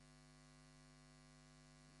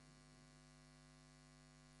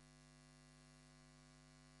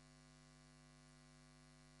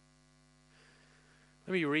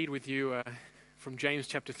Let me read with you from James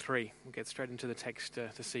chapter 3. We'll get straight into the text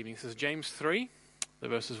this evening. This is James 3, the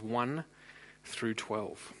verses 1 through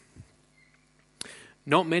 12.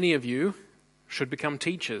 Not many of you should become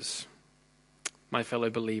teachers, my fellow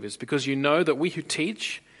believers, because you know that we who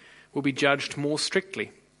teach will be judged more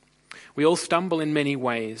strictly. We all stumble in many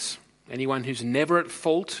ways. Anyone who's never at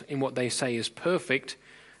fault in what they say is perfect,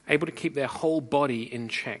 able to keep their whole body in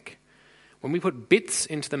check. When we put bits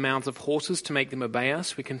into the mouths of horses to make them obey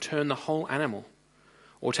us, we can turn the whole animal.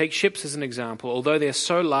 Or take ships as an example. Although they're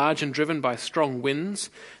so large and driven by strong winds,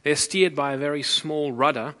 they're steered by a very small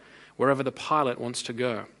rudder wherever the pilot wants to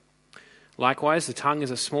go. Likewise, the tongue is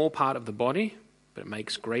a small part of the body, but it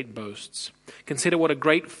makes great boasts. Consider what a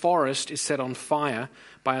great forest is set on fire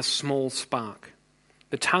by a small spark.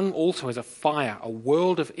 The tongue also is a fire, a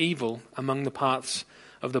world of evil among the parts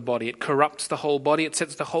of the body. It corrupts the whole body. It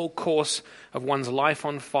sets the whole course of one's life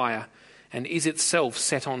on fire and is itself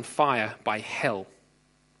set on fire by hell.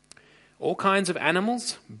 All kinds of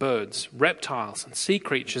animals, birds, reptiles, and sea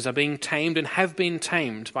creatures are being tamed and have been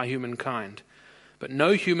tamed by humankind. But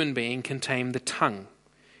no human being can tame the tongue.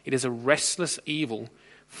 It is a restless evil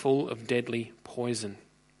full of deadly poison.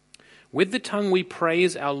 With the tongue we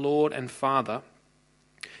praise our Lord and Father,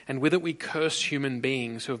 and with it we curse human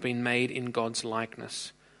beings who have been made in God's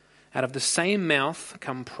likeness. Out of the same mouth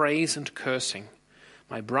come praise and cursing.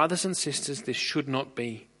 My brothers and sisters, this should not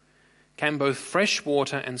be. Can both fresh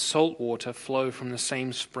water and salt water flow from the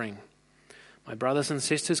same spring? My brothers and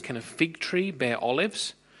sisters, can a fig tree bear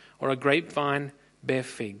olives, or a grapevine bear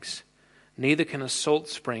figs? Neither can a salt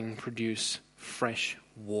spring produce fresh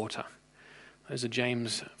water. Those are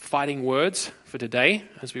James' fighting words for today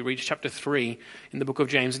as we reach chapter 3 in the book of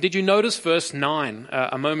James. Did you notice verse 9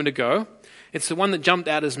 a moment ago? It's the one that jumped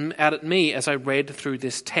out at me as I read through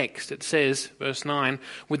this text. It says, verse 9,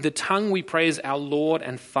 with the tongue we praise our Lord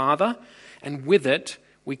and Father, and with it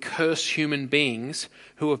we curse human beings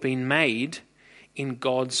who have been made in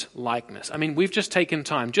God's likeness. I mean, we've just taken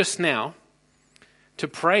time just now to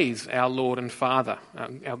praise our Lord and Father,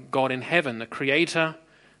 our God in heaven, the Creator,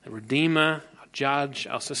 the Redeemer, our Judge,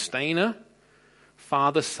 our Sustainer,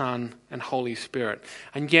 Father, Son, and Holy Spirit.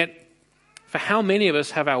 And yet, for how many of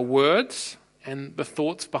us have our words and the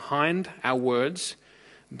thoughts behind our words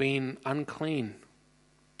been unclean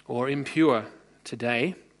or impure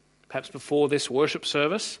today, perhaps before this worship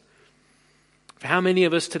service? For how many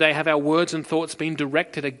of us today have our words and thoughts been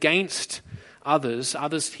directed against others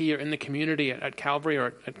here in the community at Calvary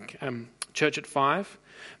or at Church at 5,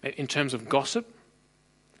 in terms of gossip,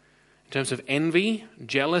 in terms of envy,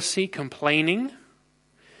 jealousy, complaining,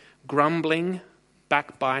 grumbling,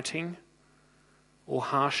 backbiting, or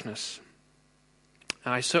harshness?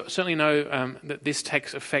 And I certainly know that this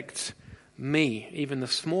text affects me, even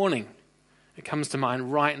this morning. It comes to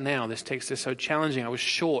mind right now. This text is so challenging. I was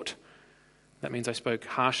short. That means I spoke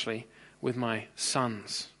harshly with my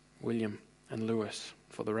sons, William and Lewis,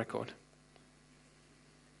 for the record.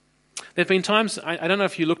 There have been times, I don't know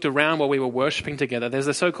if you looked around while we were worshipping together, there's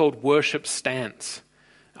the so-called worship stance.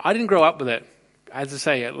 I didn't grow up with it. As I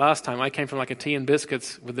say, last time I came from like a tea and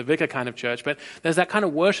biscuits with the vicar kind of church, but there's that kind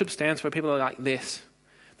of worship stance where people are like this.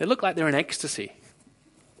 They look like they're in ecstasy.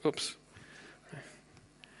 Oops.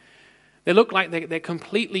 They look like they're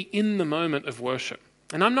completely in the moment of worship.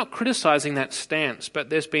 And I'm not criticizing that stance, but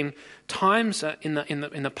there's been times in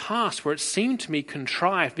the past where it seemed to me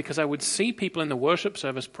contrived, because I would see people in the worship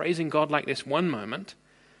service praising God like this one moment,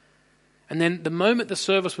 and then the moment the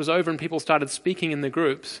service was over and people started speaking in the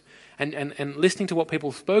groups and listening to what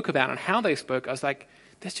people spoke about and how they spoke, I was like,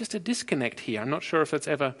 there's just a disconnect here. I'm not sure if it's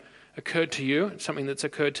ever occurred to you. It's something that's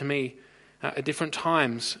occurred to me at different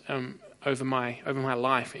times over my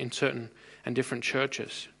life in certain and different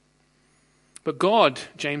churches. But God,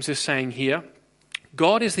 James is saying here,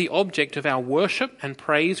 God is the object of our worship and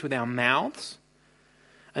praise with our mouths.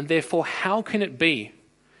 And therefore, how can it be,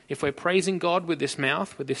 if we're praising God with this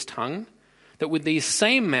mouth, with this tongue, that with these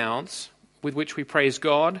same mouths with which we praise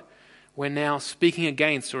God, we're now speaking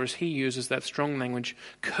against, or as he uses that strong language,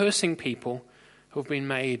 cursing people who have been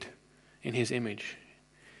made in his image?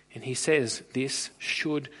 And he says, this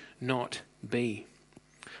should not be.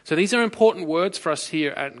 So these are important words for us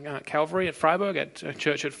here at Calvary, at Freiburg, at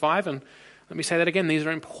Church at 5. And let me say that again. These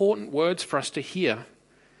are important words for us to hear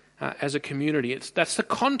as a community. That's the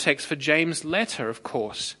context for James' letter, of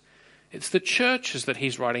course. It's the churches that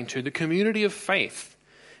he's writing to, the community of faith.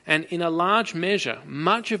 And in a large measure,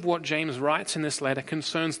 much of what James writes in this letter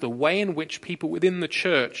concerns the way in which people within the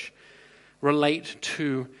church relate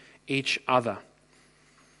to each other.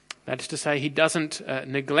 That is to say, he doesn't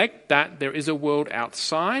neglect that there is a world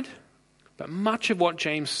outside, But much of what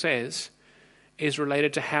James says is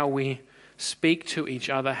related to how we speak to each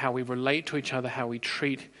other, how we relate to each other, how we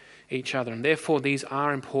treat each other. And therefore, these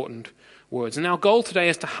are important words. And our goal today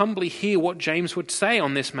is to humbly hear what James would say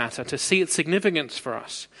on this matter, to see its significance for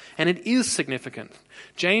us. And it is significant.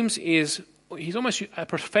 James he's almost a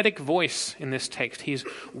prophetic voice in this text. He's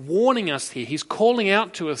warning us here. He's calling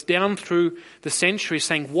out to us down through the centuries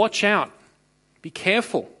saying, watch out, be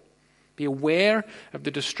careful, be aware of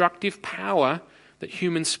the destructive power that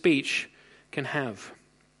human speech can have.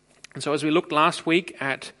 And so as we looked last week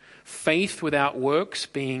at faith without works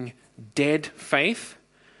being dead faith,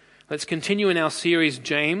 let's continue in our series,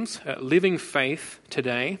 James, Living Faith,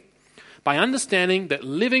 today, by understanding that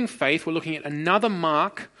living faith, we're looking at another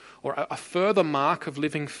mark or a further mark of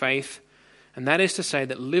living faith, and that is to say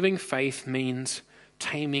that living faith means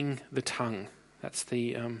taming the tongue. That's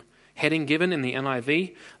the heading given in the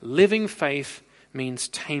NIV. Living faith means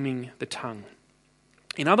taming the tongue.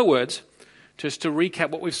 In other words, just to recap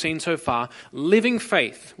what we've seen so far, living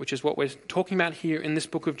faith, which is what we're talking about here in this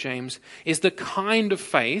book of James, is the kind of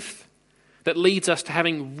faith that leads us to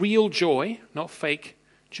having real joy, not fake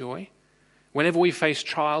joy, whenever we face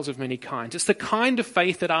trials of many kinds. It's the kind of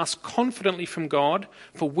faith that asks confidently from God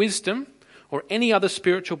for wisdom or any other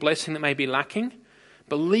spiritual blessing that may be lacking,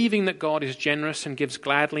 believing that God is generous and gives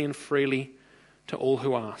gladly and freely to all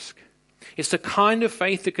who ask. It's the kind of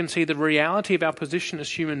faith that can see the reality of our position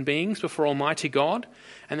as human beings before Almighty God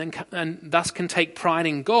and thus can take pride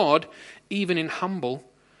in God even in humble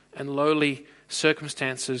and lowly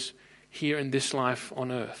circumstances here in this life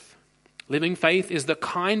on earth. Living faith is the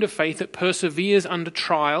kind of faith that perseveres under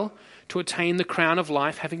trial to attain the crown of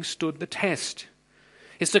life, having stood the test.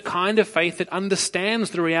 It's the kind of faith that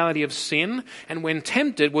understands the reality of sin and when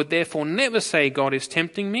tempted would therefore never say, God is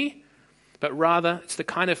tempting me, but rather it's the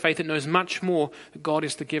kind of faith that knows much more that God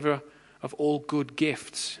is the giver of all good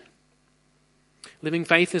gifts. Living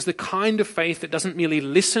faith is the kind of faith that doesn't merely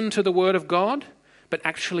listen to the word of God, but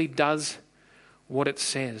actually does what it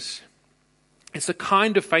says. It's the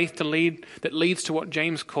kind of faith that leads to what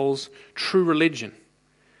James calls true religion.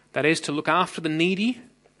 That is, to look after the needy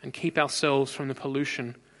and keep ourselves from the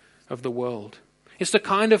pollution of the world. It's the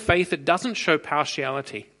kind of faith that doesn't show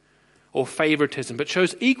partiality or favoritism, but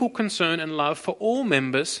shows equal concern and love for all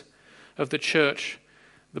members of the church,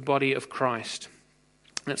 the body of Christ.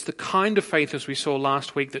 And it's the kind of faith, as we saw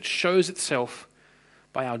last week, that shows itself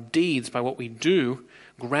by our deeds, by what we do,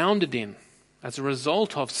 grounded in, as a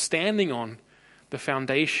result of standing on the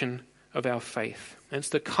foundation of our faith. And it's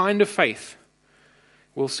the kind of faith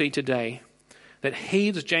we'll see today that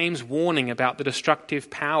heeds James' warning about the destructive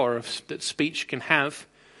power that speech can have,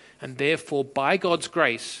 and therefore, by God's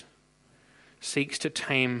grace, seeks to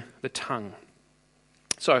tame the tongue.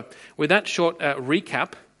 So, with that short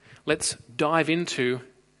recap, let's dive into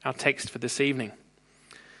our text for this evening.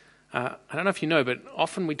 I don't know if you know, but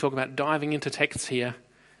often we talk about diving into texts here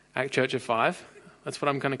at Church of Five. That's what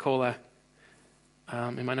I'm going to call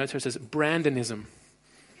in my notes here it says Brandonism.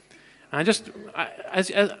 I'm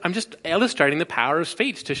just illustrating the power of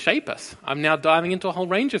speech to shape us. I'm now diving into a whole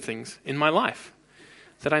range of things in my life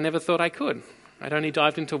that I never thought I could. I'd only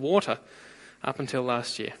dived into water up until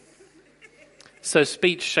last year. So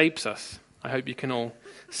speech shapes us. I hope you can all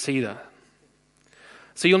see that.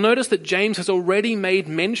 So you'll notice that James has already made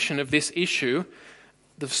mention of this issue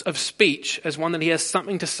of speech as one that he has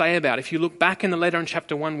something to say about. If you look back in the letter in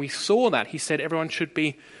chapter 1, we saw that. He said everyone should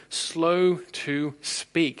be slow to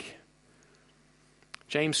speak.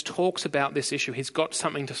 James talks about this issue. He's got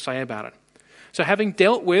something to say about it. So having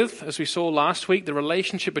dealt with, as we saw last week, the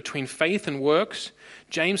relationship between faith and works,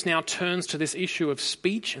 James now turns to this issue of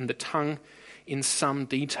speech and the tongue in some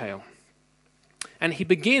detail. And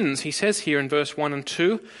he says here in verse 1 and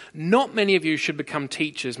 2, "Not many of you should become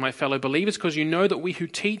teachers, my fellow believers, because you know that we who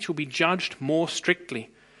teach will be judged more strictly.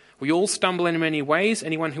 We all stumble in many ways.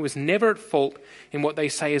 Anyone who is never at fault in what they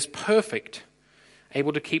say is perfect,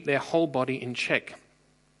 able to keep their whole body in check."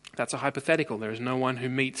 That's a hypothetical. There is no one who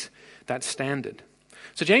meets that standard.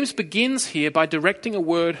 So James begins here by directing a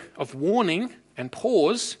word of warning and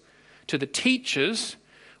pause to the teachers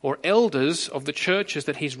or elders of the churches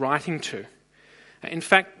that he's writing to. In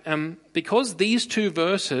fact, because these two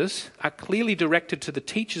verses are clearly directed to the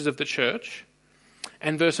teachers of the church,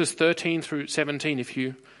 and verses 13 through 17, if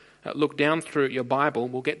you look down through your Bible,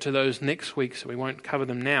 we'll get to those next week, so we won't cover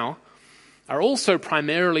them now, are also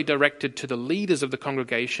primarily directed to the leaders of the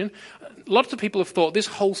congregation. Lots of people have thought this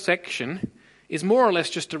whole section is more or less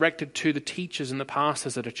just directed to the teachers and the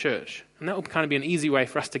pastors at a church. And that would kind of be an easy way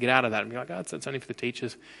for us to get out of that and be like, oh, it's only for the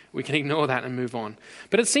teachers. We can ignore that and move on.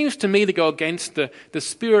 But it seems to me to go against the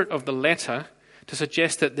spirit of the letter to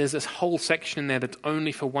suggest that there's this whole section in there that's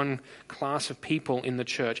only for one class of people in the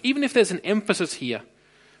church. Even if there's an emphasis here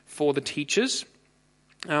for the teachers,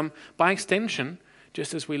 by extension,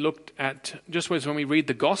 just as when we read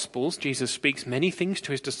the Gospels, Jesus speaks many things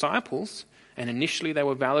to his disciples, and initially they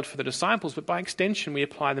were valid for the disciples, but by extension we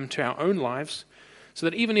apply them to our own lives, so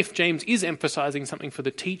that even if James is emphasizing something for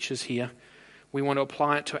the teachers here, we want to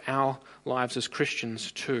apply it to our lives as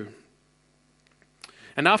Christians too.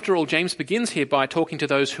 And after all, James begins here by talking to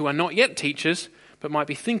those who are not yet teachers, but might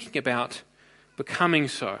be thinking about becoming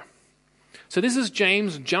so. So this is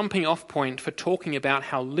James' jumping off point for talking about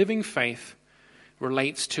how living faith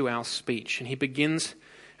relates to our speech. And he begins,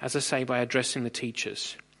 as I say, by addressing the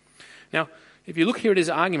teachers. Now, if you look here at his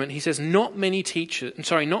argument, he says not many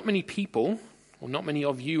people, or not many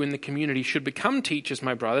of you in the community should become teachers,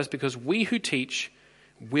 my brothers, because we who teach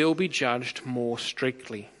will be judged more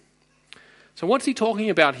strictly. So what's he talking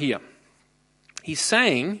about here? He's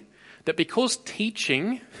saying that because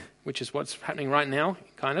teaching, which is what's happening right now,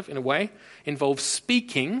 kind of, in a way, involves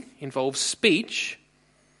speaking, involves speech,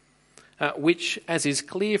 which, as is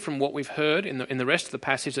clear from what we've heard in the rest of the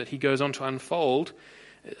passage that he goes on to unfold,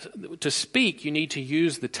 to speak, you need to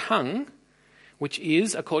use the tongue, which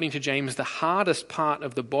is, according to James, the hardest part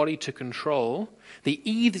of the body to control, the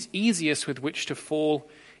easiest with which to fall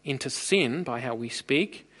into sin by how we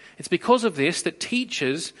speak. It's because of this that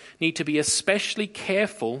teachers need to be especially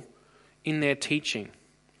careful in their teaching.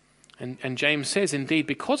 And James says, indeed,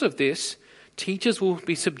 because of this, teachers will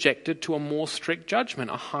be subjected to a more strict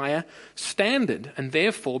judgment, a higher standard. And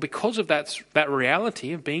therefore, because of that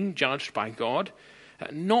reality of being judged by God,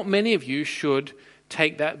 not many of you should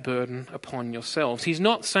take that burden upon yourselves. He's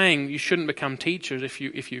not saying you shouldn't become teachers if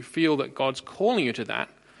you feel that God's calling you to that.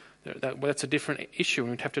 That's a different issue,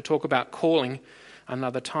 and we'd have to talk about calling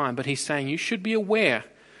another time. But he's saying you should be aware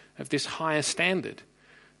of this higher standard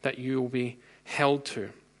that you will be held to.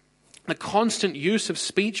 The constant use of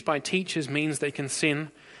speech by teachers means they can sin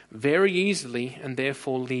very easily and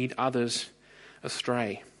therefore lead others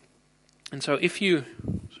astray. And so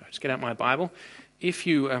let's get out my Bible. If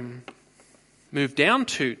you move down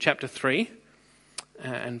to chapter 3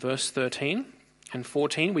 and verse 13 and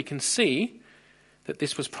 14, we can see that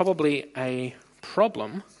this was probably a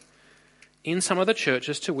problem in some of the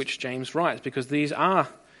churches to which James writes, because these are,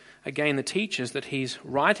 again, the teachers that he's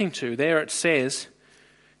writing to. There it says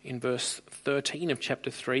in verse 13 of chapter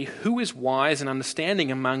 3, who is wise and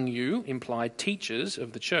understanding among you, implied teachers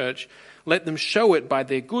of the church, let them show it by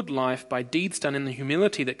their good life, by deeds done in the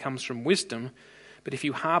humility that comes from wisdom. But if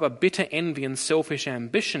you harbor bitter envy and selfish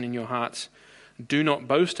ambition in your hearts, do not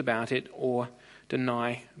boast about it or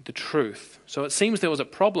deny the truth. So it seems there was a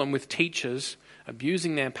problem with teachers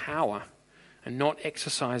abusing their power and not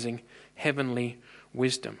exercising heavenly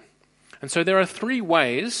wisdom. And so there are three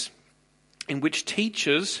ways in which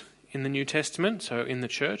teachers in the New Testament, so in the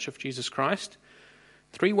church of Jesus Christ,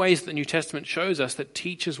 three ways that the New Testament shows us that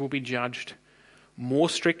teachers will be judged more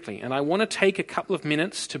strictly. And I want to take a couple of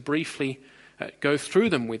minutes to briefly go through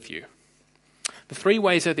them with you. The three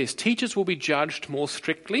ways are this. Teachers will be judged more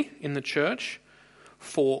strictly in the church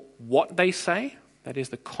for what they say, that is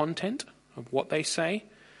the content of what they say,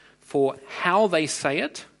 for how they say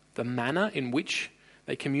it, the manner in which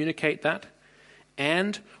they communicate that,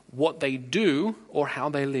 and what they do or how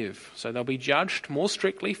they live. So they'll be judged more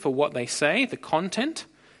strictly for what they say, the content,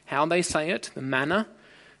 how they say it, the manner,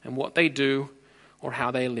 and what they do or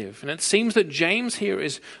how they live. And it seems that James here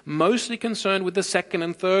is mostly concerned with the second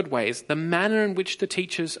and third ways, the manner in which the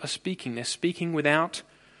teachers are speaking. They're speaking without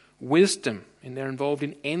wisdom, and they're involved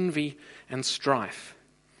in envy and strife.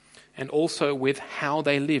 And also with how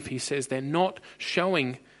they live. He says they're not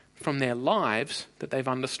showing from their lives that they've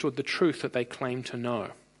understood the truth that they claim to know.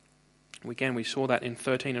 Again, we saw that in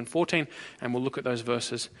 13 and 14, and we'll look at those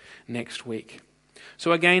verses next week.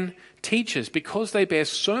 So again, teachers, because they bear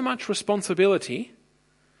so much responsibility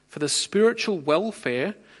for the spiritual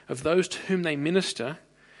welfare of those to whom they minister,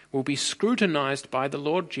 will be scrutinized by the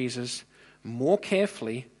Lord Jesus more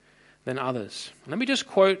carefully than others. Let me just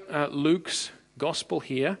quote Luke's gospel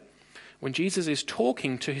here. When Jesus is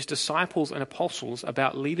talking to his disciples and apostles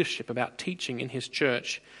about leadership, about teaching in his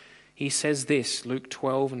church, he says this, Luke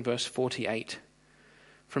 12 and verse 48.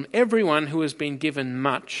 From everyone who has been given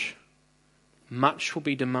much, much will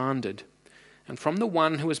be demanded. And from the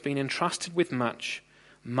one who has been entrusted with much,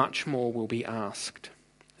 much more will be asked.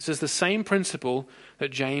 This is the same principle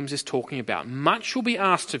that James is talking about. Much will be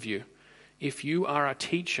asked of you if you are a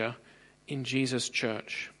teacher in Jesus'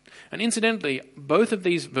 church. And incidentally, both of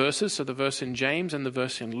these verses, so the verse in James and the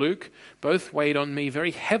verse in Luke, both weighed on me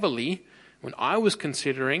very heavily when I was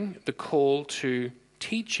considering the call to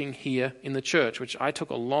teaching here in the church, which I took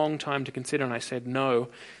a long time to consider, and I said no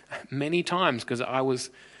many times because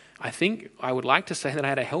I think I would like to say that I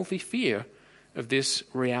had a healthy fear of this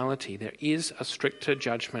reality. There is a stricter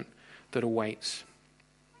judgment that awaits.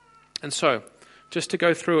 And so, just to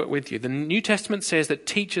go through it with you, the New Testament says that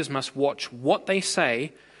teachers must watch what they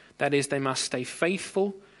say. That is, they must stay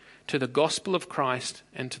faithful to the gospel of Christ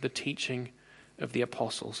and to the teaching of the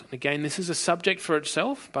apostles. And again, this is a subject for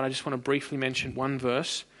itself, but I just want to briefly mention one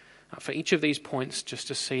verse for each of these points just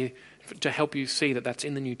to help you see that that's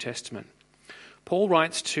in the New Testament. Paul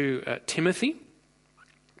writes to Timothy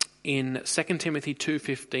in 2 Timothy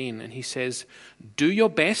 2:15, and he says, "Do your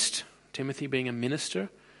best," Timothy being a minister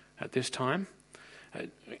at this time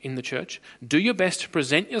in the church, "do your best to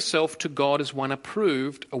present yourself to God as one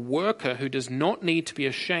approved, a worker who does not need to be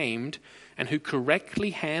ashamed and who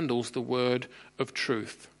correctly handles the word of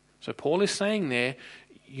truth." So Paul is saying there,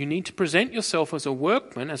 you need to present yourself as a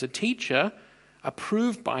workman, as a teacher,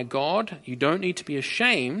 approved by God. You don't need to be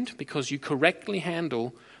ashamed because you correctly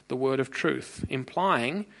handle the word of truth,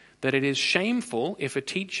 implying that it is shameful if a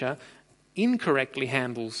teacher incorrectly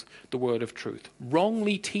handles the word of truth,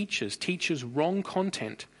 wrongly teaches wrong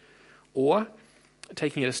content, or,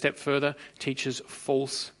 taking it a step further, teaches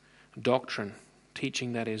false doctrine,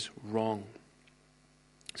 teaching that is wrong.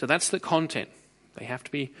 So that's the content. They have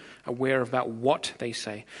to be aware about what they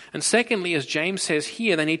say. And secondly, as James says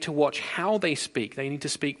here, they need to watch how they speak. They need to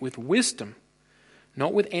speak with wisdom,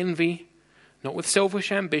 not with envy, not with selfish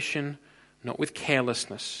ambition, not with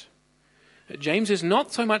carelessness. James is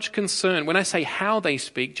not so much concerned, when I say how they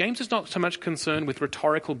speak, James is not so much concerned with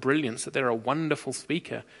rhetorical brilliance, that they're a wonderful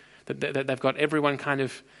speaker, that they've got everyone kind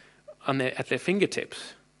of at their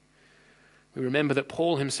fingertips. We remember that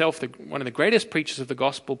Paul himself, one of the greatest preachers of the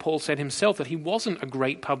gospel, Paul said himself that he wasn't a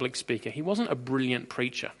great public speaker. He wasn't a brilliant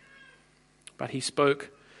preacher. But he spoke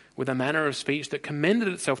with a manner of speech that commended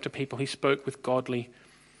itself to people. He spoke with godly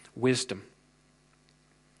wisdom.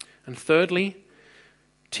 And thirdly,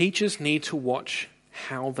 teachers need to watch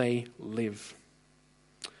how they live.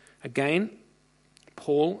 Again,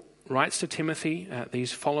 Paul writes to Timothy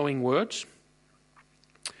these following words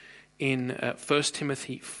in 1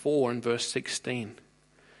 Timothy 4 and verse 16.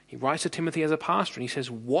 He writes to Timothy as a pastor and he says,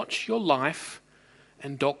 "Watch your life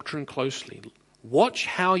and doctrine closely. Watch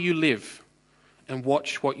how you live and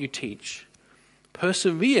watch what you teach.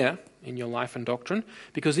 Persevere in your life and doctrine,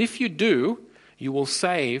 because if you do, you will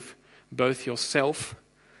save both yourself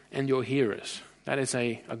and your hearers." That is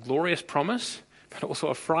a glorious promise, but also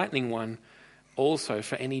a frightening one also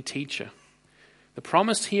for any teacher. The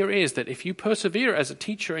promise here is that if you persevere as a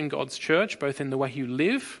teacher in God's church, both in the way you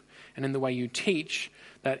live and in the way you teach,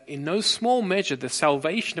 that in no small measure the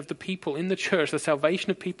salvation of the people in the church, the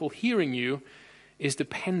salvation of people hearing you, is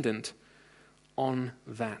dependent on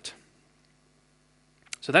that.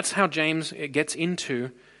 So that's how James gets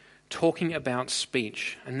into talking about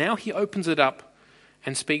speech. And now he opens it up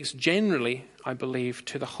and speaks generally, I believe,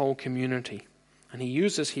 to the whole community. And he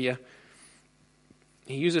uses here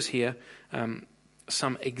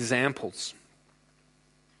some examples.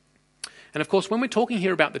 And of course, when we're talking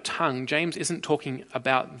here about the tongue, James isn't talking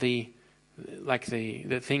about the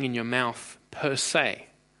thing in your mouth per se.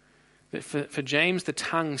 For James, the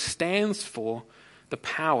tongue stands for the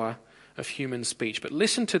power of human speech. But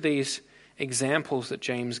listen to these examples that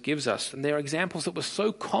James gives us. And they're examples that were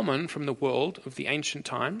so common from the world of the ancient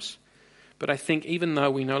times. But I think even though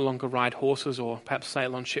we no longer ride horses or perhaps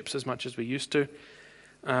sail on ships as much as we used to,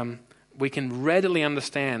 we can readily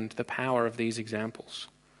understand the power of these examples.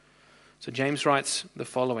 So James writes the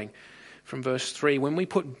following from verse 3, "When we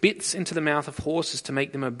put bits into the mouth of horses to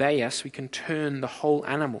make them obey us, we can turn the whole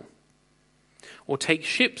animal. Or take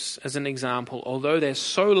ships as an example. Although they're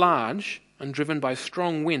so large and driven by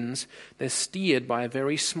strong winds, they're steered by a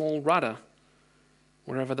very small rudder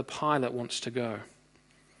wherever the pilot wants to go.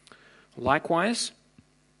 Likewise,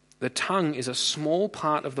 the tongue is a small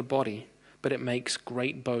part of the body, but it makes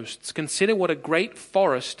great boasts. Consider what a great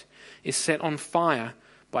forest is set on fire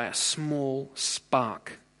by a small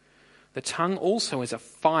spark. The tongue also is a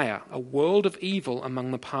fire, a world of evil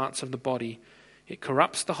among the parts of the body. It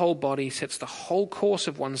corrupts the whole body, sets the whole course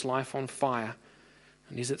of one's life on fire,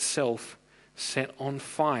 and is itself set on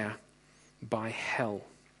fire by hell."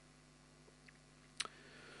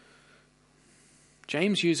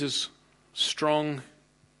 James uses strong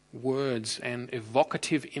words and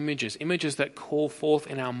evocative images that call forth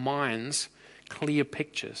in our minds clear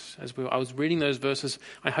pictures. I was reading those verses,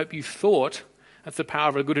 I hope you thought, that's the power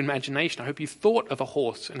of a good imagination, I hope you thought of a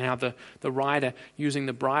horse and how the rider using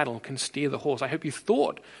the bridle can steer the horse. I hope you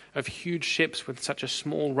thought of huge ships with such a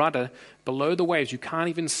small rudder below the waves. You can't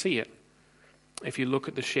even see it if you look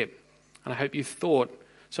at the ship. And I hope you thought,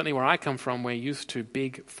 certainly where I come from, we're used to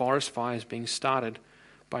big forest fires being started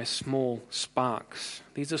by small sparks.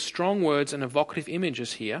 These are strong words and evocative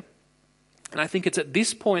images here. And I think it's at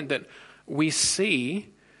this point that we see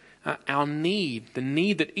our need, the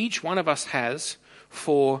need that each one of us has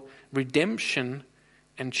for redemption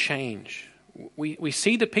and change. We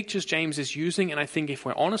see the pictures James is using, and I think if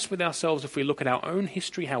we're honest with ourselves, if we look at our own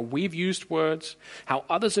history, how we've used words, how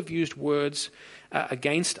others have used words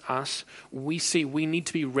against us, we see we need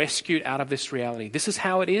to be rescued out of this reality. This is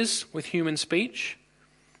how it is with human speech.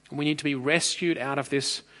 We need to be rescued out of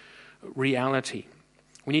this reality.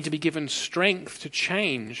 We need to be given strength to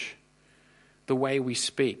change the way we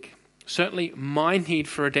speak. Certainly, my need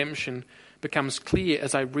for redemption becomes clear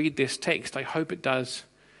as I read this text. I hope it does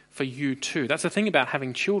for you too. That's the thing about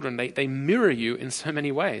having children. They mirror you in so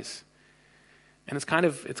many ways. And it's kind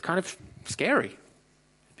of scary.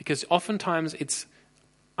 Because oftentimes it's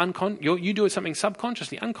you do something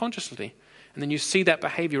subconsciously, unconsciously, and then you see that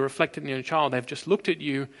behavior reflected in your child. They've just looked at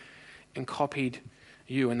you and copied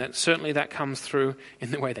you. And that comes through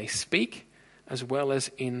in the way they speak as well as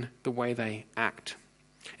in the way they act.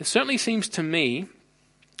 It certainly seems to me,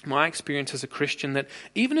 my experience as a Christian, that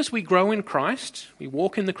even as we grow in Christ, we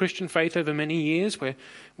walk in the Christian faith over many years,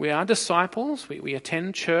 we are disciples, we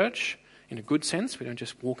attend church in a good sense. We don't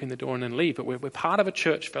just walk in the door and then leave, but we're part of a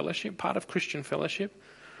church fellowship, part of Christian fellowship,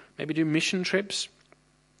 maybe do mission trips.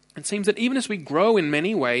 It seems that even as we grow in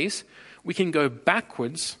many ways, we can go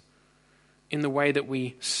backwards in the way that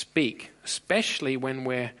we speak, especially when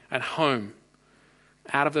we're at home,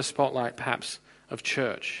 out of the spotlight perhaps of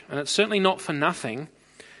church. And it's certainly not for nothing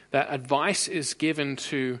that advice is given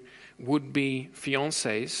to would-be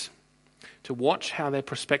fiancés to watch how their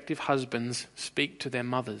prospective husbands speak to their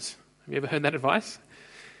mothers. Have you ever heard that advice?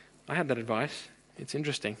 I had that advice. It's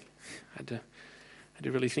interesting. I had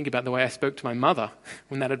to really think about the way I spoke to my mother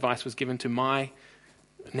when that advice was given to my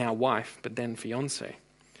now wife, but then fiancé.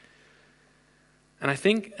 And I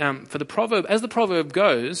think for the proverb, as the proverb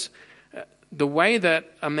goes, the way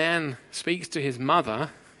that a man speaks to his mother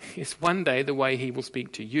is one day the way he will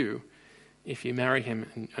speak to you if you marry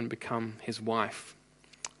him and become his wife.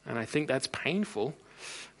 And I think that's painful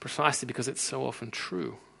precisely because it's so often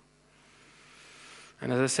true.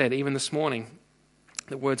 And as I said, even this morning,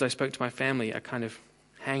 the words I spoke to my family are kind of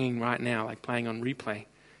hanging right now, like playing on replay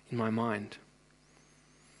in my mind.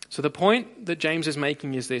 So the point that James is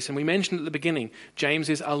making is this, and we mentioned at the beginning, James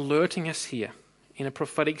is alerting us here in a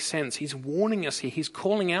prophetic sense. He's warning us here. He's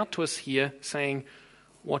calling out to us here saying,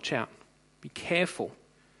 watch out, be careful.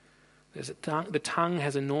 The tongue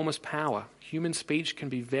has enormous power. Human speech can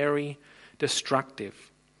be very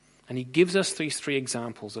destructive. And he gives us these three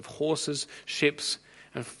examples of horses, ships,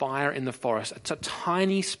 and fire in the forest. It's a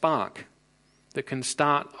tiny spark that can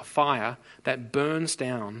start a fire that burns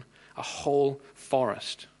down a whole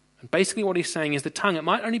forest. And basically what he's saying is the tongue, it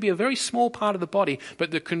might only be a very small part of the body,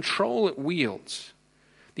 but the control it wields,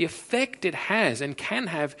 the effect it has and can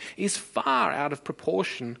have is far out of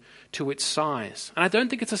proportion to its size. And I don't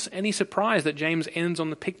think it's any surprise that James ends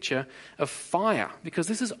on the picture of fire, because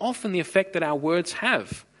this is often the effect that our words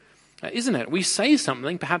have, isn't it? We say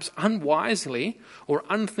something perhaps unwisely or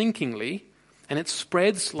unthinkingly, and it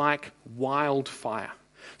spreads like wildfire.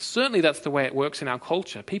 Certainly that's the way it works in our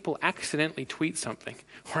culture. People accidentally tweet something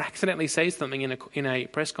or accidentally say something in a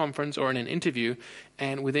press conference or in an interview,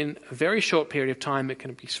 and within a very short period of time it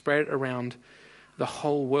can be spread around the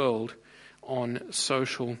whole world on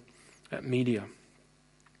social media.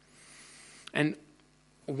 And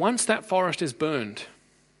once that forest is burned,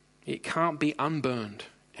 it can't be unburned,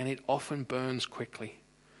 and it often burns quickly.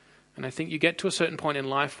 And I think you get to a certain point in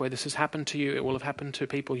life where this has happened to you. It will have happened to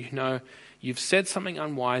people you know. You've said something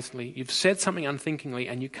unwisely. You've said something unthinkingly,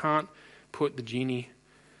 and you can't put the genie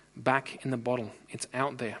back in the bottle. It's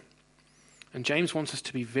out there. And James wants us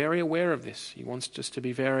to be very aware of this. He wants us to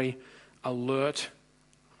be very alert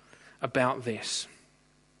about this.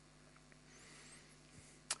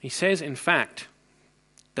 He says, in fact,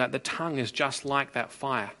 that the tongue is just like that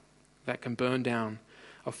fire that can burn down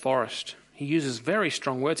a forest. He uses very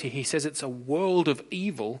strong words here. He says it's a world of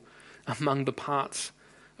evil among the parts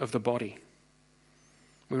of the body.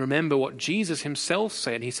 We remember what Jesus himself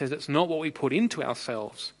said. He says it's not what we put into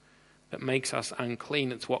ourselves that makes us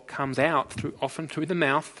unclean. It's what comes out, often through the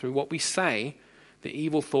mouth, through what we say, the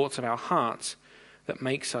evil thoughts of our hearts that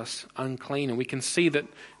makes us unclean. And we can see that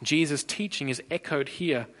Jesus' teaching is echoed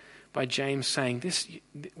here by James saying, "This,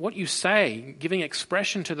 what you say, giving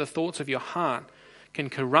expression to the thoughts of your heart, can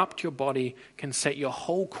corrupt your body, can set your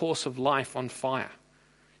whole course of life on fire."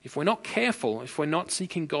 If we're not careful, if we're not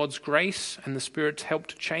seeking God's grace and the Spirit's help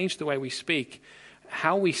to change the way we speak,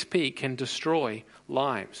 how we speak can destroy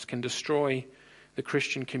lives, can destroy the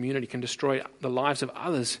Christian community, can destroy the lives of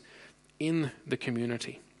others in the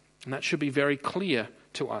community. And that should be very clear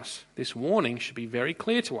to us. This warning should be very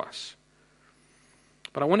clear to us.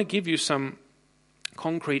 But I want to give you some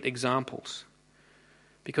concrete examples,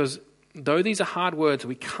 because though these are hard words,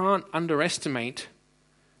 we can't underestimate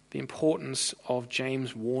the importance of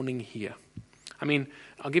James' warning here. I mean,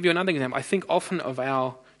 I'll give you another example. I think often of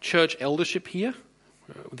our church eldership here.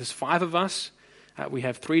 There's 5 of us. We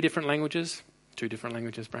have 3 different languages. 2 different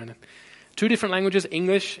languages, Brandon. 2 different languages,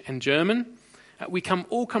 English and German. We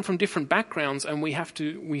all come from different backgrounds, and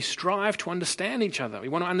we strive to understand each other. We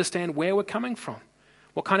want to understand where we're coming from,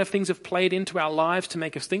 what kind of things have played into our lives to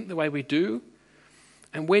make us think the way we do.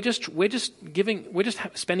 And we're just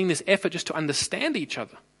spending this effort just to understand each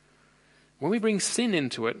other. When we bring sin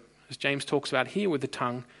into it, as James talks about here with the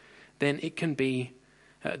tongue, then it can be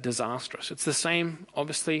disastrous. It's the same,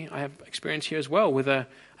 obviously, I have experience here as well with an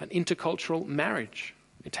intercultural marriage.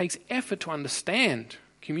 It takes effort to understand.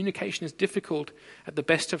 Communication is difficult at the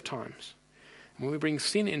best of times. And when we bring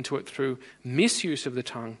sin into it through misuse of the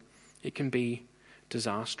tongue, it can be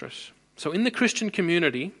disastrous. So in the Christian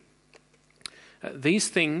community, these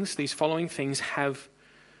following things have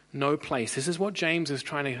no place. This is what James is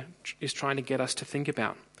trying to get us to think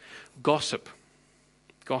about. Gossip.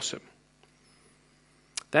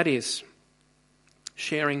 That is,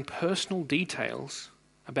 sharing personal details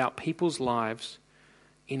about people's lives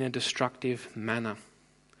in a destructive manner.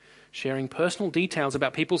 Sharing personal details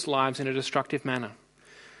about people's lives in a destructive manner.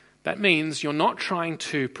 That means you're not trying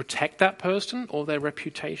to protect that person or their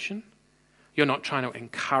reputation. You're not trying to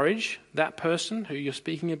encourage that person who you're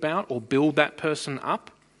speaking about or build that person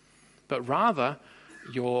up, but rather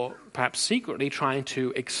you're perhaps secretly trying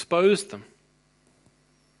to expose them.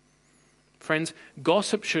 Friends,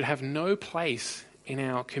 gossip should have no place in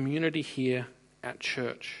our community here at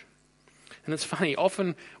church. And it's funny,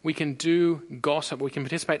 often we can do gossip, we can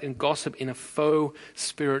participate in gossip in a faux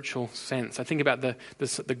spiritual sense. I think about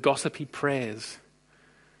the gossipy prayers.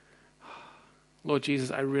 Lord Jesus,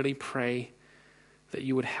 I really pray that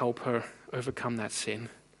you would help her overcome that sin.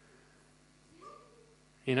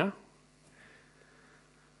 You know?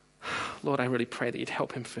 Lord, I really pray that you'd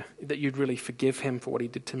help him, that you'd really forgive him for what he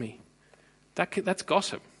did to me. That's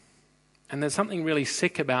gossip. And there's something really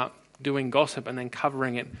sick about doing gossip and then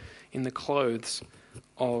covering it in the clothes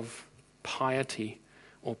of piety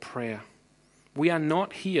or prayer. We are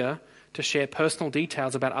not here to share personal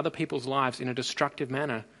details about other people's lives in a destructive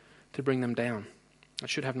manner to bring them down. It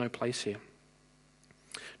should have no place here.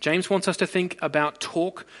 James wants us to think about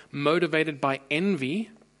talk motivated by envy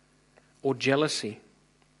or jealousy.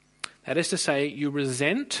 That is to say, you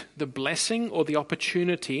resent the blessing or the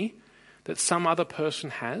opportunity that some other person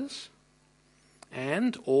has,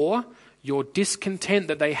 or you're discontent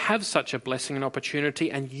that they have such a blessing and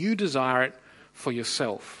opportunity and you desire it for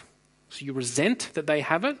yourself. So you resent that they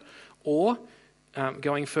have it, or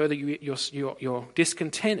going further, you're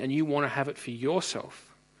discontent and you want to have it for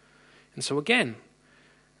yourself. And so again,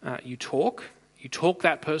 you talk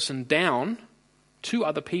that person down to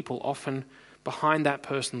other people, often behind that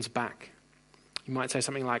person's back. You might say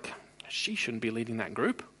something like, she shouldn't be leading that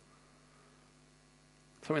group.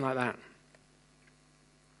 Something like that.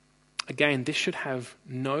 Again, this should have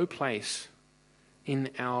no place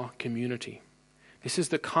in our community. This is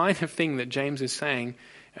the kind of thing that James is saying,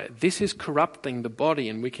 this is corrupting the body,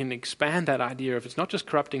 and we can expand that idea of it's not just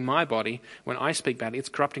corrupting my body when I speak about it, it's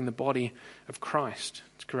corrupting the body of Christ.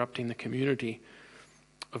 It's corrupting the community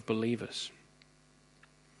of believers.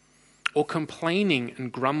 Or complaining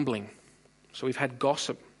and grumbling. So we've had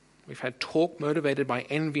gossip. We've had talk motivated by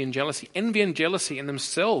envy and jealousy. Envy and jealousy in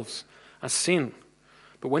themselves are sin.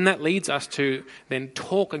 But when that leads us to then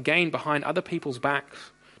talk again behind other people's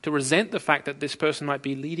backs, to resent the fact that this person might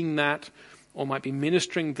be leading that, or might be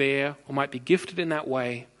ministering there, or might be gifted in that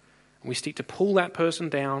way, and we seek to pull that person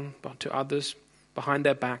down to others behind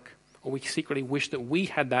their back, or we secretly wish that we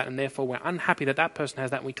had that, and therefore we're unhappy that that person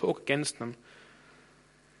has that, and we talk against them,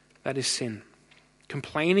 that is sin.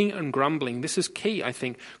 Complaining and grumbling, this is key, I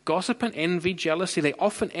think. Gossip and envy, jealousy, they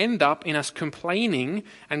often end up in us complaining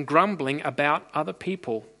and grumbling about other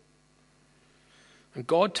people. And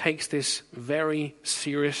God takes this very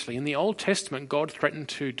seriously. In the Old Testament, God threatened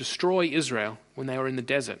to destroy Israel when they were in the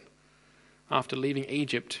desert. after leaving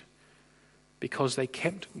Egypt because they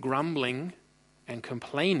kept grumbling and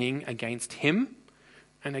complaining against him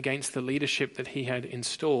and against the leadership that he had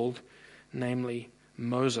installed, namely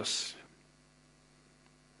Moses.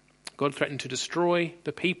 God threatened to destroy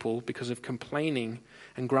the people because of complaining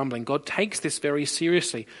and grumbling. God takes this very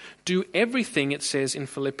seriously. Do everything, it says in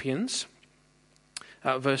Philippians,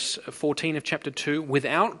 verse 14 of chapter 2,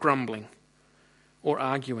 without grumbling or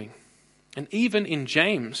arguing. And even in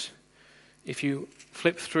James, if you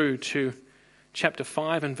flip through to chapter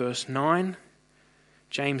 5 and verse 9,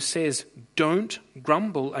 James says, don't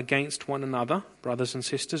grumble against one another, brothers and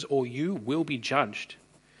sisters, or you will be judged.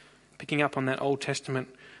 Picking up on that Old Testament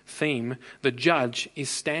theme, the judge is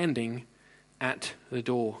standing at the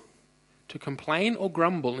door. To complain or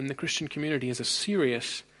grumble in the Christian community is a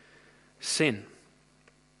serious sin.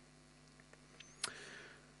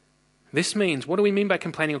 This means, what do we mean by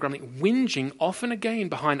complaining or grumbling? Whinging often again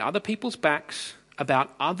behind other people's backs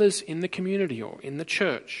about others in the community or in the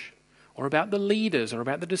church, or about the leaders, or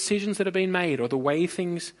about the decisions that have been made, or the way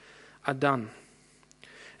things are done.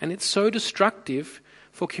 And it's so destructive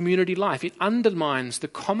for community life. It undermines the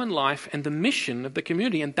common life and the mission of the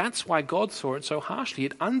community, and that's why God saw it so harshly.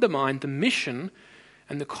 It undermined the mission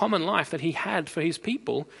and the common life that he had for his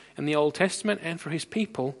people in the Old Testament and for his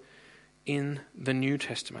people in the New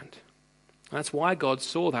Testament. That's why God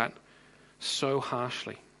saw that so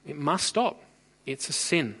harshly. It must stop. It's a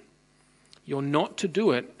sin. You're not to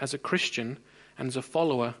do it as a Christian and as a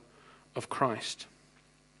follower of Christ.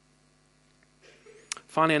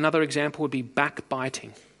 Finally, another example would be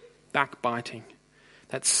backbiting. Backbiting.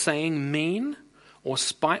 That's saying mean or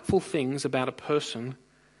spiteful things about a person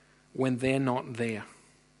when they're not there.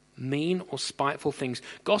 Mean or spiteful things.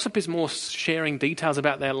 Gossip is more sharing details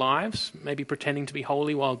about their lives, maybe pretending to be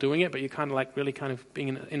holy while doing it, but you're kind of like really kind of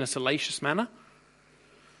being in a salacious manner.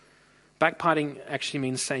 Backbiting actually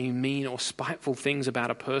means saying mean or spiteful things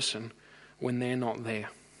about a person when they're not there.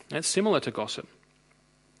 That's similar to gossip.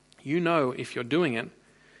 You know if you're doing it,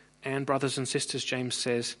 and brothers and sisters, James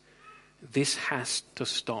says, this has to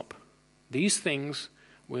stop. These things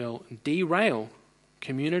will derail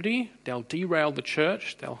community, they'll derail the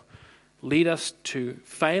church, they'll lead us to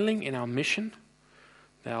failing in our mission,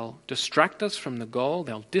 they'll distract us from the goal,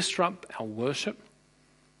 they'll disrupt our worship,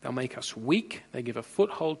 they'll make us weak, they give a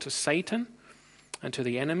foothold to Satan and to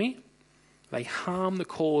the enemy, they harm the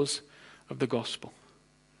cause of the gospel.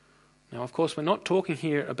 Now, of course, we're not talking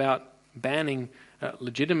here about banning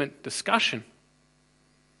legitimate discussion,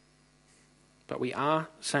 but we are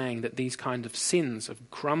saying that these kinds of sins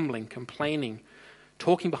of grumbling, complaining,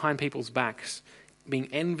 talking behind people's backs, being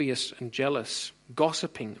envious and jealous,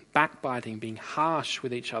 gossiping, backbiting, being harsh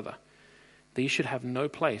with each other, these should have no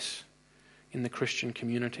place in the Christian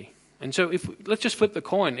community. And so let's just flip the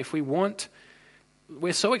coin.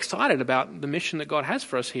 We're so excited about the mission that God has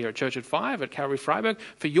for us here at Church at 5, at Calvary Freiburg.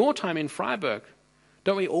 For your time in Freiburg,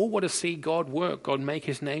 don't we all want to see God work, God make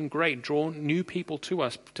his name great, draw new people to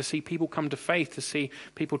us, to see people come to faith, to see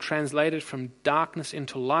people translated from darkness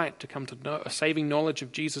into light, to come to know a saving knowledge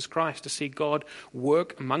of Jesus Christ, to see God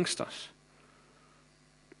work amongst us.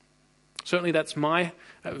 Certainly that's my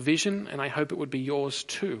vision, and I hope it would be yours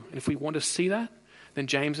too. And if we want to see that, then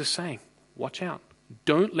James is saying, watch out.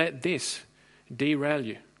 Don't let this derail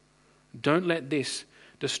you. Don't let this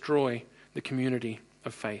destroy the community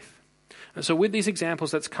of faith. And so with these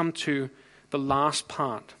examples, let's come to the last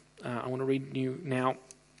part. I want to read you now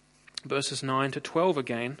verses 9 to 12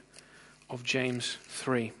 again of James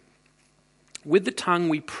 3. With the tongue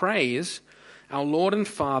we praise our Lord and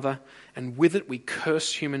Father, and with it we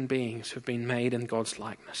curse human beings who have been made in God's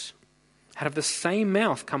likeness. Out of the same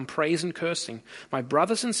mouth come praise and cursing. My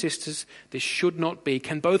brothers and sisters, this should not be.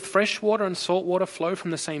 Can both fresh water and salt water flow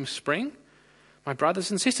from the same spring? My brothers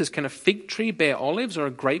and sisters, can a fig tree bear olives or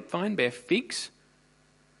a grapevine bear figs?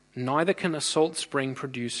 Neither can a salt spring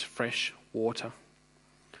produce fresh water.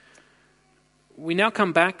 We now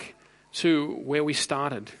come back to where we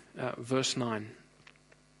started, verse 9.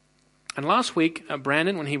 And last week,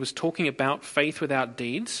 Brandon, when he was talking about faith without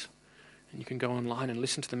deeds, and you can go online and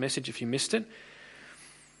listen to the message if you missed it,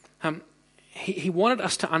 he wanted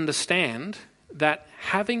us to understand that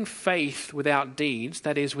having faith without deeds,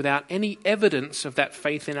 that is, without any evidence of that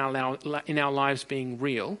faith in our lives being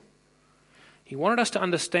real, he wanted us to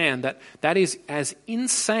understand that that is as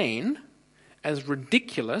insane, as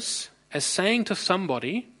ridiculous, as saying to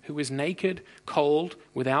somebody who is naked, cold,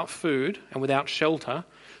 without food, and without shelter,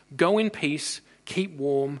 go in peace, keep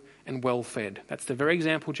warm, and well fed. That's the very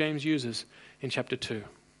example James uses in chapter 2.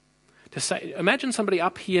 To say, imagine somebody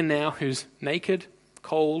up here now who's naked,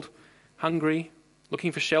 cold, hungry,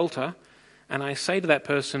 looking for shelter, and I say to that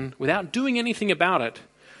person, without doing anything about it,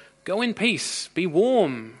 go in peace, be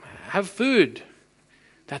warm, have food,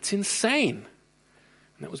 that's insane.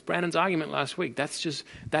 And that was Brandon's argument last week. That's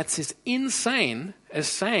as insane as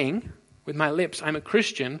saying with my lips, I'm a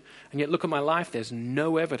Christian, and yet look at my life, there's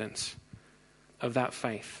no evidence of that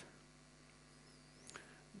faith.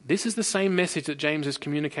 This is the same message that James is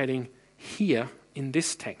communicating here in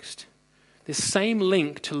this text. This same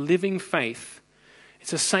link to living faith.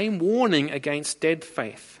 It's the same warning against dead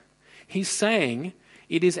faith. He's saying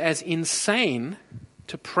it is as insane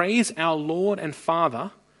to praise our Lord and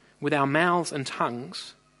Father with our mouths and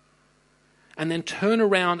tongues, and then turn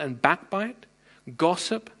around and backbite,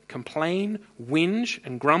 gossip, complain, whinge,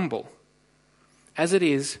 and grumble, as it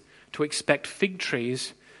is to expect fig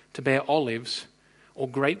trees to bear olives or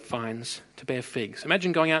grapevines to bear figs.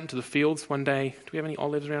 Imagine going out into the fields one day. Do we have any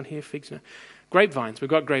olives around here? Figs? No. Grapevines. We've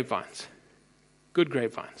got grapevines. Good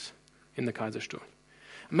grapevines in the Kaiserstuhl.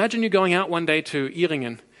 Imagine you're going out one day to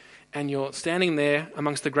Iringen and you're standing there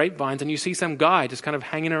amongst the grapevines and you see some guy just kind of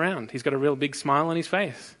hanging around. He's got a real big smile on his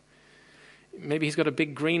face. Maybe he's got a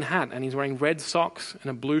big green hat and he's wearing red socks and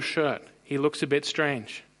a blue shirt. He looks a bit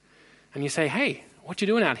strange. And you say, hey, what you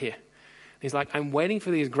doing out here? And he's like, I'm waiting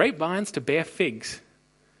for these grapevines to bear figs.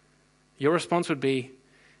 Your response would be,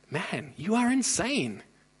 man, you are insane.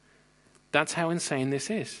 That's how insane this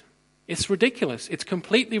is. It's ridiculous. It's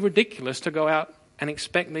completely ridiculous to go out and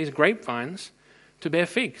expect these grapevines to bear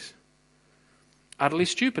figs. Utterly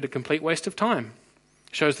stupid, a complete waste of time.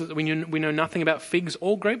 Shows that we know nothing about figs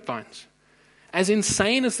or grapevines. As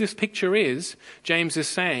insane as this picture is, James is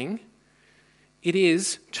saying, it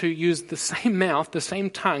is to use the same mouth, the same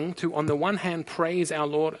tongue, to on the one hand praise our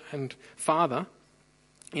Lord and Father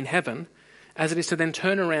in heaven, as it is to then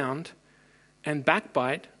turn around and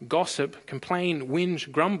backbite, gossip, complain,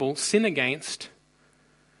 whinge, grumble, sin against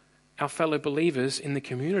our fellow believers in the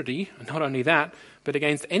community, and not only that, but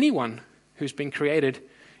against anyone who's been created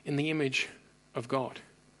in the image of God.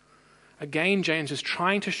 Again, James is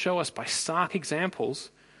trying to show us by stark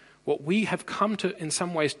examples what we have come to, in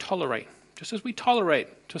some ways, tolerate. Just as we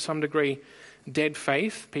tolerate, to some degree, dead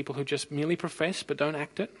faith, people who just merely profess but don't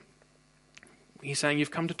act it. He's saying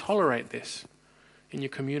you've come to tolerate this in your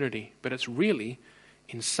community, but it's really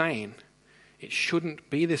insane. It shouldn't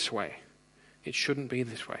be this way. It shouldn't be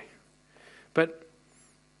this way. But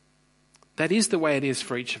that is the way it is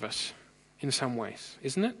for each of us in some ways,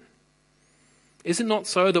 isn't it? Is it not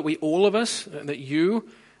so that all of us, that you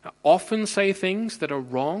often say things that are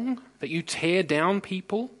wrong, that you tear down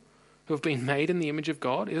people who have been made in the image of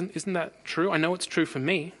God? Isn't that true? I know it's true for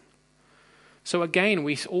me. So again,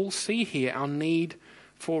 we all see here our need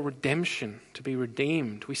for redemption, to be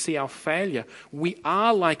redeemed. We see our failure. We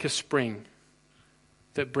are like a spring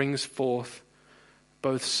that brings forth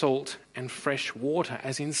both salt and fresh water.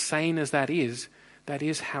 As insane as that is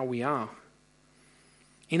how we are.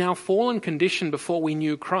 In our fallen condition before we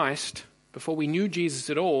knew Christ, before we knew Jesus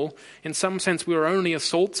at all, in some sense we were only a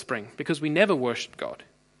salt spring because we never worshipped God.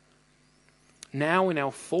 Now in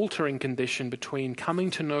our faltering condition between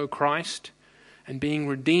coming to know Christ and being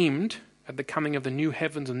redeemed at the coming of the new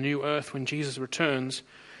heavens and new earth when Jesus returns,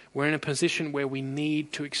 we're in a position where we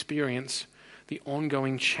need to experience the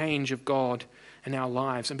ongoing change of God in our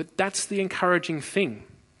lives. But that's the encouraging thing.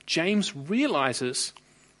 James realizes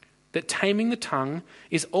that taming the tongue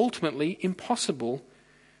is ultimately impossible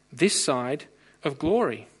this side of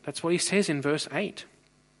glory. That's what he says in verse 8.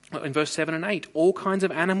 In verse 7 and 8, all kinds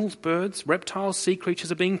of animals, birds, reptiles, sea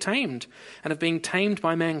creatures are being tamed and are being tamed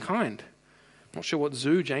by mankind. I'm not sure what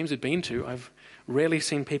zoo James had been to. I've rarely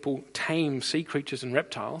seen people tame sea creatures and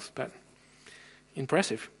reptiles, but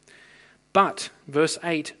impressive. But, verse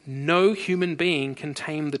 8, no human being can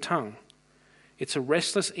tame the tongue. It's a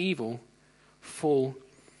restless evil full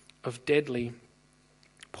of deadly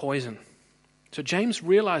poison. So James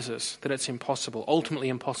realizes that it's impossible, ultimately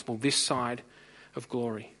impossible, this side of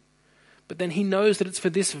glory. But then he knows that it's for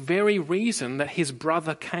this very reason that his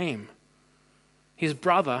brother came. His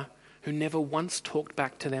brother who never once talked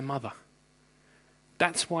back to their mother.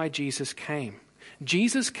 That's why Jesus came.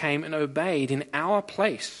 Jesus came and obeyed in our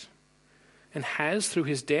place and has, through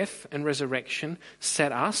his death and resurrection,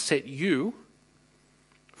 set you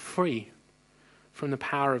free from the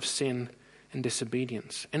power of sin and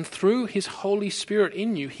disobedience. And through his Holy Spirit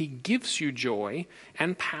in you, he gives you joy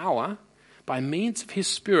and power by means of his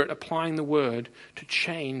Spirit applying the word to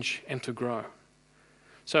change and to grow.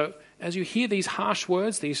 So as you hear these harsh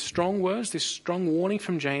words, this strong warning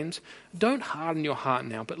from James, don't harden your heart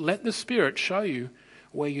now, but let the Spirit show you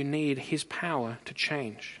where you need his power to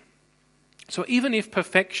change. So even if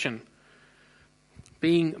perfection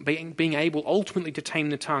being able ultimately to tame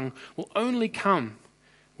the tongue, will only come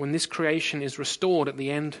when this creation is restored at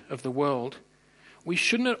the end of the world, we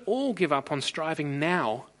shouldn't at all give up on striving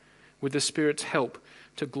now with the Spirit's help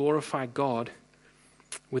to glorify God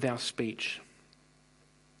with our speech.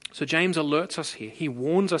 So James alerts us here. He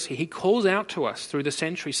warns us here. He calls out to us through the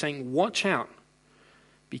centuries saying, watch out,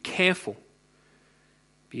 be careful,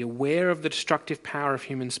 be aware of the destructive power of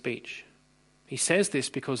human speech. He says this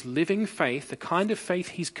because living faith, the kind of faith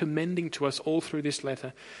he's commending to us all through this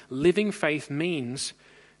letter, living faith means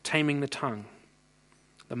taming the tongue.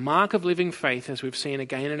 The mark of living faith, as we've seen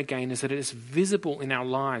again and again, is that it is visible in our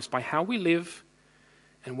lives by how we live,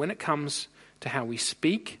 and when it comes to how we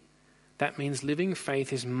speak, that means living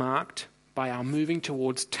faith is marked by our moving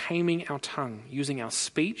towards taming our tongue, using our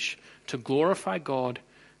speech to glorify God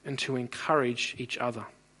and to encourage each other.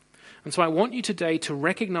 And so I want you today to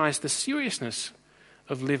recognize the seriousness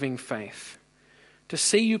of living faith, to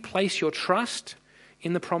see you place your trust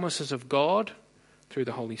in the promises of God through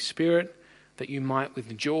the Holy Spirit, that you might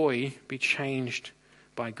with joy be changed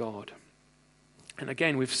by God. And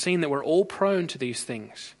again, we've seen that we're all prone to these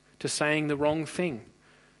things, to saying the wrong thing,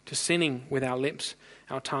 to sinning with our lips,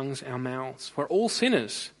 our tongues, our mouths. We're all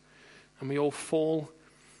sinners, and we all fall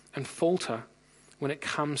and falter when it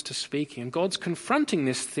comes to speaking. And God's confronting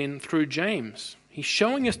this sin through James. He's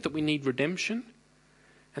showing us that we need redemption,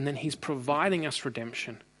 and then he's providing us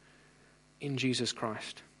redemption in Jesus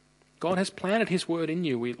Christ. God has planted his word in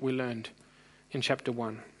you, we learned in chapter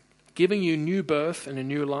 1, giving you new birth and a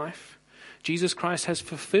new life. Jesus Christ has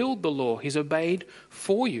fulfilled the law. He's obeyed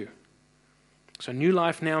for you. So new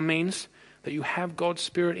life now means that you have God's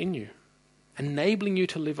Spirit in you, enabling you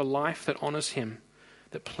to live a life that honors him,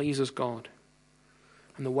 that pleases God.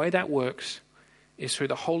 And the way that works is through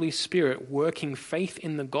the Holy Spirit working faith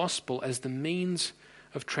in the gospel as the means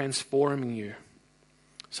of transforming you,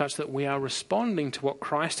 such that we are responding to what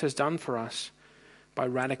Christ has done for us by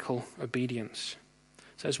radical obedience.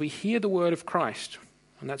 So as we hear the word of Christ,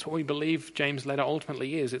 and that's what we believe James' letter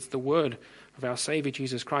ultimately is, it's the word of our Savior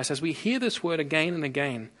Jesus Christ. As we hear this word again and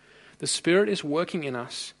again, the Spirit is working in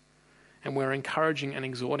us, and we're encouraging and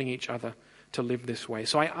exhorting each other to live this way.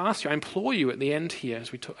 So I implore you at the end here,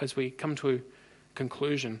 as we come to a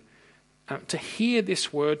conclusion, to hear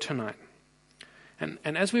this word tonight.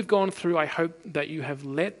 And as we've gone through, I hope that you have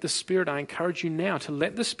let the Spirit, I encourage you now to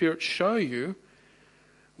let the Spirit show you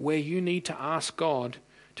where you need to ask God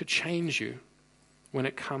to change you when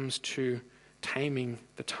it comes to taming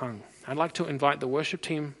the tongue. I'd like to invite the worship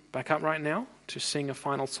team back up right now to sing a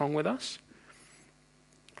final song with us.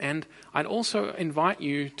 And I'd also invite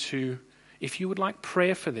you to, if you would like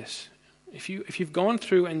prayer for this, if you've gone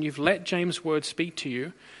through and you've let James' word speak to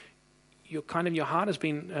you, your heart has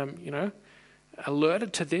been,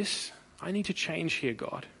 alerted to this. I need to change here,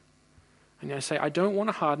 God. And I say, I don't want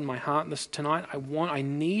to harden my heart tonight. I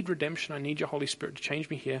need redemption. I need your Holy Spirit to change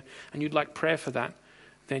me here. And you'd like prayer for that,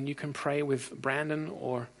 then you can pray with Brandon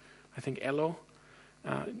or I think Elo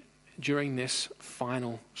during this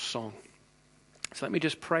final song. So let me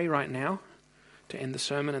just pray right now to end the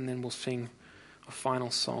sermon, and then we'll sing a final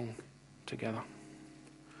song together.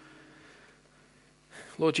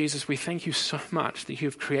 Lord Jesus, we thank you so much that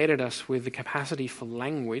you've created us with the capacity for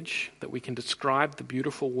language, that we can describe the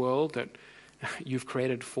beautiful world that you've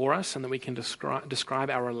created for us, and that we can describe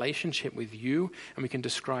our relationship with you, and we can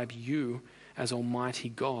describe you as Almighty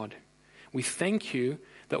God. We thank you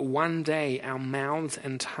that one day our mouths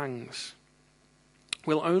and tongues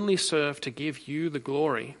will only serve to give you the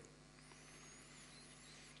glory,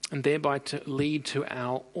 and thereby to lead to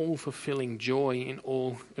our all-fulfilling joy in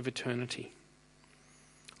all of eternity.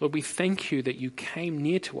 Lord, we thank you that you came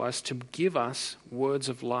near to us to give us words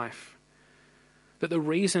of life. That the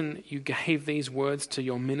reason you gave these words to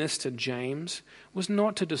your minister James was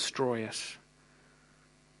not to destroy us,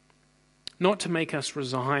 not to make us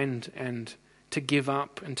resigned and to give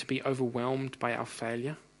up and to be overwhelmed by our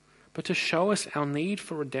failure, but to show us our need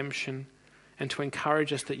for redemption and to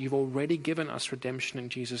encourage us that you've already given us redemption in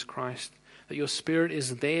Jesus Christ, that your Spirit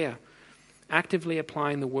is there actively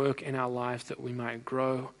applying the work in our lives that we might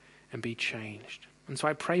grow and be changed. And so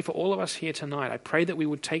I pray for all of us here tonight. I pray that we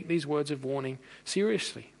would take these words of warning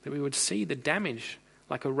seriously, that we would see the damage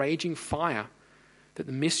like a raging fire that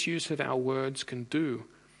the misuse of our words can do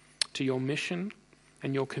to your mission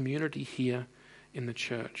and your community here in the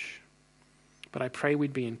church. But I pray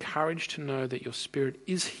we'd be encouraged to know that your Spirit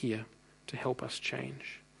is here to help us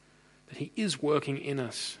change, that he is working in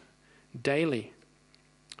us daily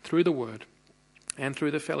through the word and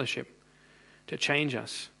through the fellowship to change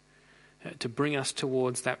us, to bring us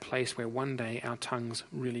towards that place where one day our tongues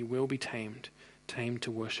really will be tamed tamed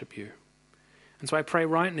to worship you. And so I pray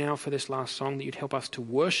right now for this last song that you'd help us to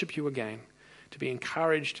worship you again, to be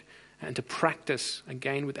encouraged and to practice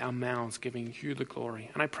again with our mouths, giving you the glory.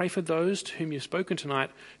 And I pray for those to whom you've spoken tonight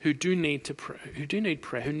who do need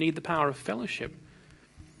prayer, who need the power of fellowship,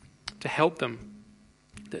 to help them,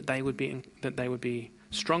 that they would be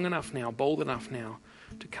strong enough now, bold enough now,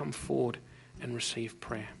 to come forward and receive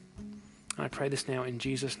prayer. And I pray this now in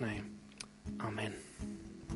Jesus' name. Amen.